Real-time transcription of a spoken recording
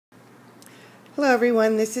Hello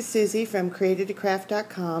everyone, this is Susie from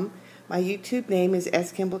created2craft.com. My YouTube name is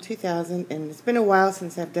skimble2000 and it's been a while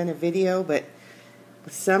since I've done a video, but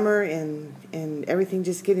with summer and everything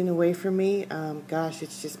just getting away from me, gosh,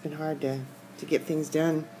 it's just been hard to get things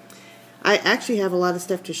done. I actually have a lot of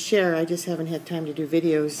stuff to share, I just haven't had time to do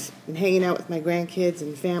videos and hanging out with my grandkids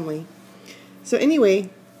and family. So anyway,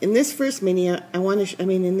 in this first YouTube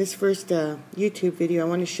video, I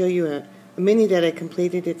want to show you a mini that I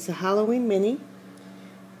completed. It's a Halloween mini.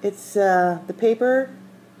 It's the paper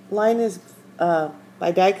line is by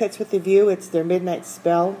Die Cuts with a View. It's their Midnight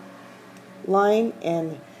Spell line,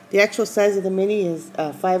 and the actual size of the mini is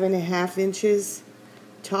 5.5 inches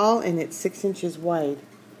tall and it's 6 inches wide.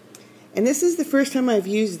 And this is the first time I've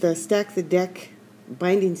used the Stack the Deck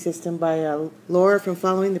binding system by Laura from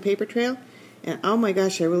Following the Paper Trail, and oh my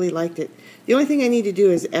gosh, I really liked it. The only thing I need to do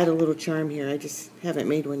is add a little charm here. I just haven't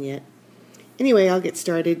made one yet. Anyway, I'll get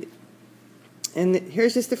started. And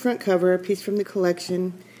here's just the front cover, a piece from the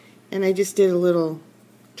collection, and I just did a little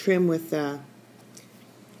trim with, I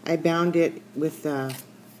bound it with the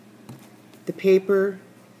paper,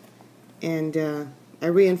 and I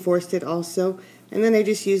reinforced it also. And then I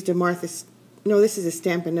just used this is a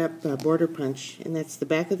Stampin' Up! Border punch, and that's the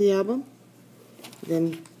back of the album.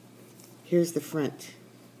 Then here's the front.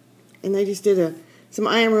 And I just did some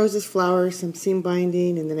I Am Roses flowers, some seam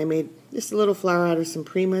binding, and then I made just a little flower out of some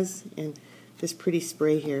Primas and this pretty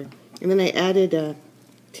spray here. And then I added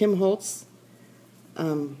Tim Holtz,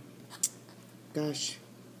 gosh,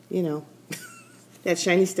 you know, that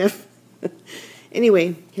shiny stuff.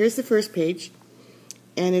 Anyway, here's the first page,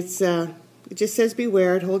 and it just says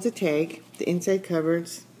Beware. It holds a tag. The inside cover,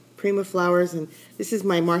 it's Prima flowers, and this is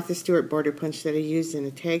my Martha Stewart border punch that I used in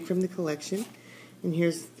a tag from the collection. And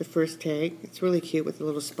here's the first tag. It's really cute with the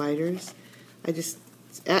little spiders.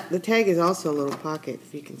 The tag is also a little pocket,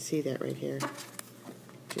 if you can see that right here.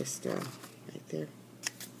 Just right there.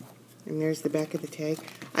 And there's the back of the tag.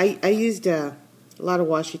 I used a lot of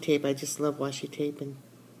washi tape. I just love washi tape, and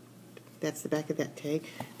that's the back of that tag.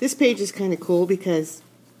 This page is kind of cool because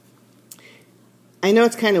I know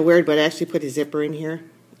it's kind of weird, but I actually put a zipper in here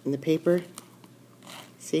in the paper.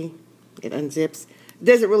 See? It unzips. It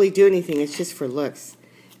doesn't really do anything. It's just for looks.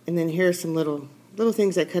 And then here are some little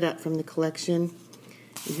things I cut out from the collection.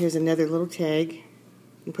 And here's another little tag. You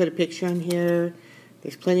can put a picture on here.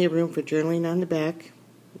 There's plenty of room for journaling on the back.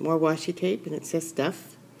 More washi tape, and it says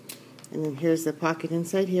stuff. And then here's the pocket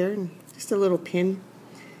inside here, and just a little pin.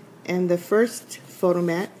 And the first photo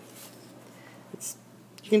mat.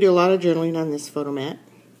 You can do a lot of journaling on this photo mat.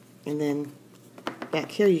 And then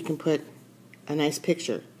back here you can put a nice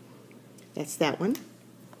picture. That's that one.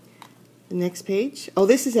 The next page. Oh,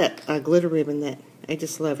 this is that glitter ribbon that I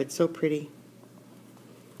just love. It's so pretty.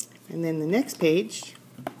 And then the next page,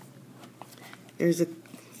 there's a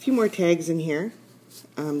few more tags in here.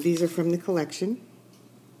 These are from the collection.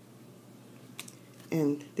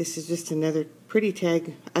 And this is just another pretty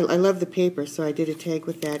tag. I love the paper, so I did a tag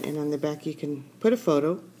with that. And on the back you can put a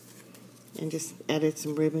photo and just added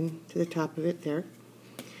some ribbon to the top of it there.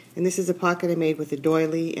 And this is a pocket I made with a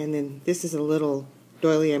doily. And then this is a little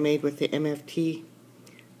doily I made with the MFT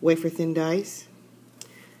wafer thin dies.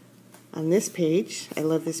 On this page, I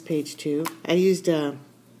love this page too, I used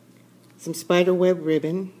some spider web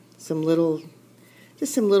ribbon, some little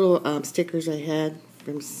stickers I had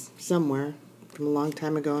from somewhere, from a long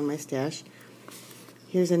time ago in my stash.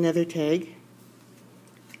 Here's another tag.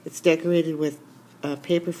 It's decorated with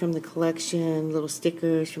paper from the collection, little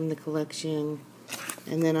stickers from the collection,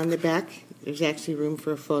 and then on the back, there's actually room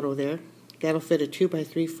for a photo there. That'll fit a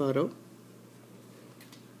 2x3 photo.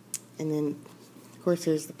 And then of course,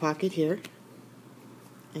 there's the pocket here.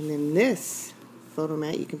 And then this photo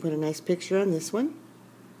mat, you can put a nice picture on this one.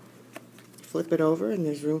 Flip it over, and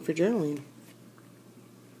there's room for journaling.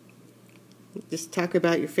 Just talk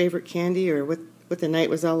about your favorite candy or what the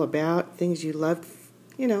night was all about, things you loved,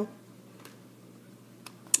 you know.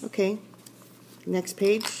 Okay, next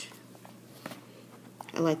page.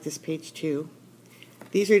 I like this page too.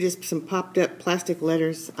 These are just some popped up plastic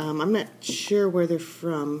letters. I'm not sure where they're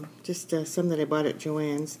from, just some that I bought at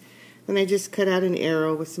Joann's. Then I just cut out an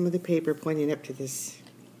arrow with some of the paper pointing up to this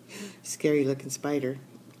scary looking spider.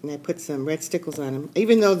 And I put some red stickles on them.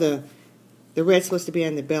 Even though the red's supposed to be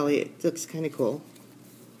on the belly, it looks kind of cool.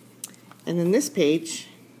 And then this page,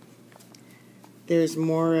 there's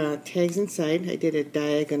more tags inside. I did a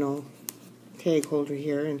diagonal tag holder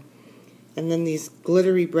here, and then these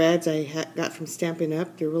glittery brads I got from Stampin'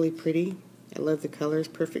 Up! They're really pretty. I love the colors,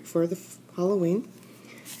 perfect for the Halloween.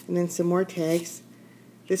 And then some more tags.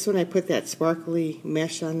 This one I put that sparkly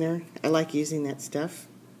mesh on there. I like using that stuff.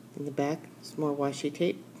 In the back, some more washi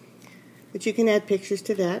tape. But you can add pictures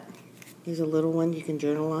to that. There's a little one you can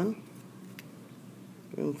journal on.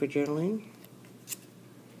 Room for journaling.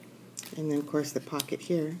 And then, of course, the pocket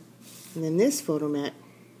here. And then this photo mat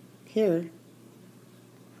here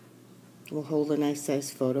will hold a nice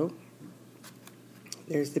size photo.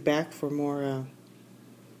 There's the back for more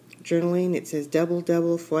journaling. It says double,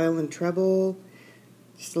 double, foil and treble.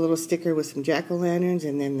 Just a little sticker with some jack-o'-lanterns,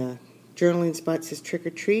 and then the journaling spot says trick or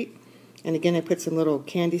treat. And again, I put some little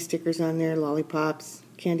candy stickers on there, lollipops,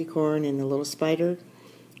 candy corn, and a little spider.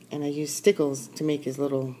 And I used stickles to make his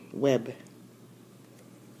little web.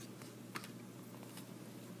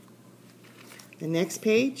 The next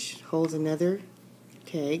page holds another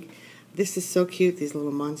tag. This is so cute, these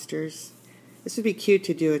little monsters. This would be cute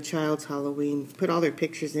to do a child's Halloween. Put all their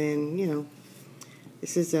pictures in, you know.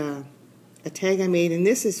 This is a tag I made, and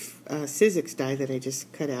this is Sizzix die that I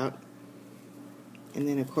just cut out. And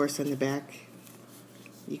then, of course, on the back,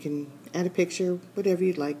 you can add a picture, whatever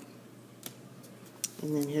you'd like.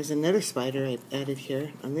 And then here's another spider I added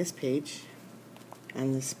here on this page,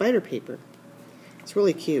 on the spider paper. It's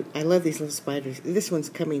really cute. I love these little spiders. This one's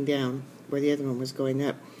coming down where the other one was going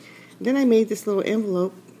up. And then I made this little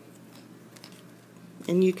envelope,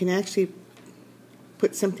 and you can actually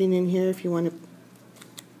put something in here if you want to.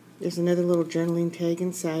 There's another little journaling tag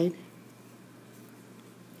inside.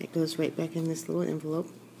 It goes right back in this little envelope.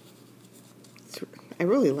 I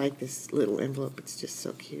really like this little envelope. It's just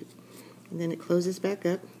so cute. And then it closes back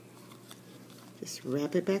up. Just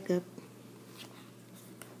wrap it back up.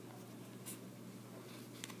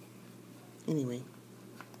 Anyway,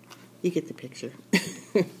 you get the picture.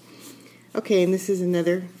 Okay, and this is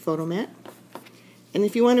another photo mat. And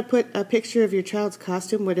if you want to put a picture of your child's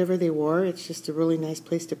costume, whatever they wore, it's just a really nice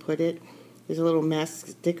place to put it. There's a little mask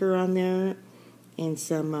sticker on there and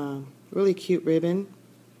some really cute ribbon.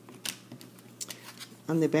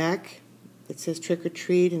 On the back, it says trick or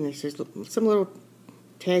treat, and there's some little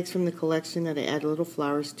tags from the collection that I add little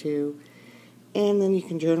flowers to. And then you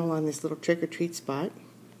can journal on this little trick or treat spot.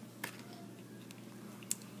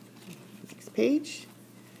 Next page.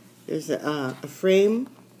 There's a frame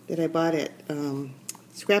that I bought at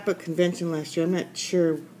Scrapbook Convention last year. I'm not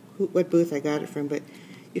sure what booth I got it from, but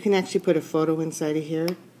you can actually put a photo inside of here.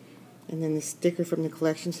 And then the sticker from the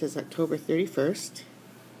collection says October 31st.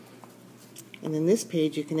 And then this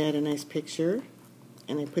page you can add a nice picture.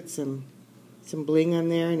 And I put some bling on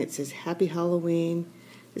there, and it says Happy Halloween.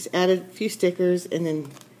 Just added a few stickers, and then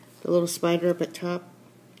the little spider up at top.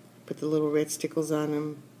 Put the little red stickles on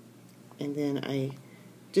them. And then I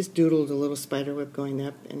just doodled a little spider web going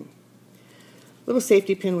up, and a little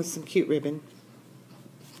safety pin with some cute ribbon.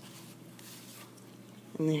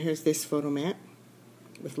 And then here's this photo mat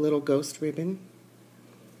with little ghost ribbon.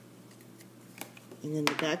 And then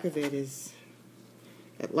the back of it is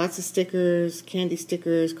got lots of stickers, candy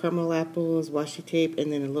stickers, caramel apples, washi tape,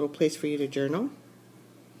 and then a little place for you to journal.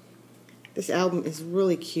 This album is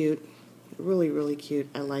really cute. Really, really cute.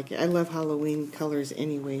 I like it. I love Halloween colors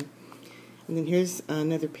anyway. And then here's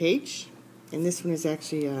another page, and this one is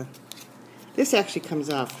actually, this actually comes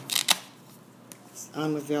off. It's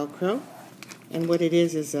on with Velcro, and what it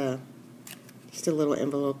is just a little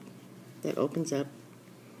envelope that opens up.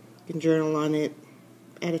 You can journal on it,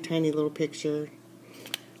 add a tiny little picture.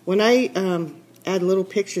 When I add little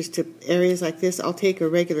pictures to areas like this, I'll take a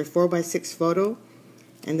regular 4x6 photo,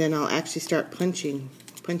 and then I'll actually start punching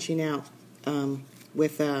out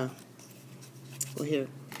with, well here.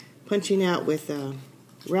 Punching out with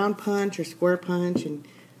round punch or square punch, and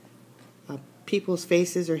people's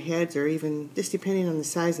faces or heads, or even just depending on the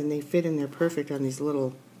size, and they fit in there perfect on these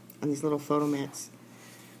little photo mats.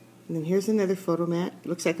 And then here's another photo mat. It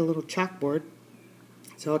looks like a little chalkboard.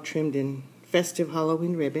 It's all trimmed in festive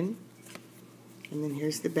Halloween ribbon. And then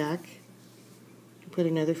here's the back. Put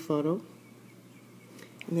another photo.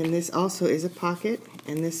 And then this also is a pocket,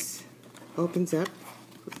 and this opens up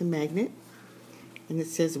with a magnet. And it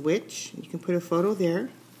says Witch. You can put a photo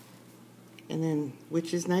there. And then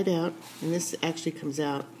Witch's Night Out. And this actually comes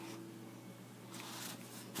out.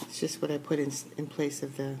 It's just what I put in place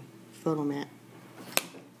of the photo mat.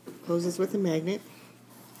 Closes with a magnet.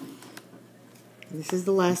 And this is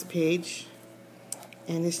the last page.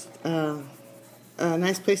 And this a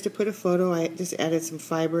nice place to put a photo. I just added some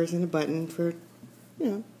fibers and a button for, you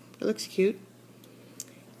know, it looks cute.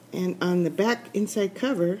 And on the back inside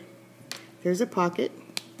cover, there's a pocket.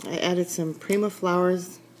 I added some Prima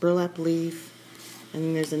flowers, burlap leaf, and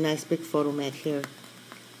then there's a nice big photo mat here.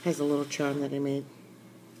 Has a little charm that I made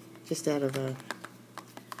just out of a,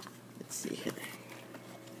 let's see here.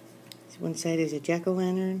 So one side is a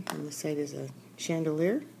jack-o'-lantern, and the side is a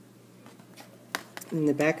chandelier. In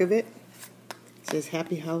the back of it, it says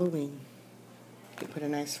Happy Halloween. You put a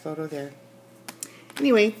nice photo there.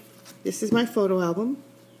 Anyway, this is my photo album.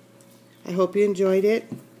 I hope you enjoyed it.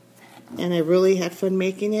 And I really had fun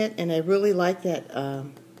making it. And I really like that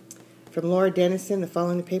from Laura Dennison, the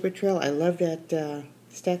Following the Paper Trail. I love that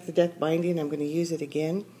Stack the Deck binding. I'm going to use it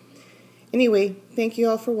again. Anyway, thank you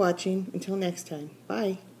all for watching. Until next time.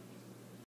 Bye.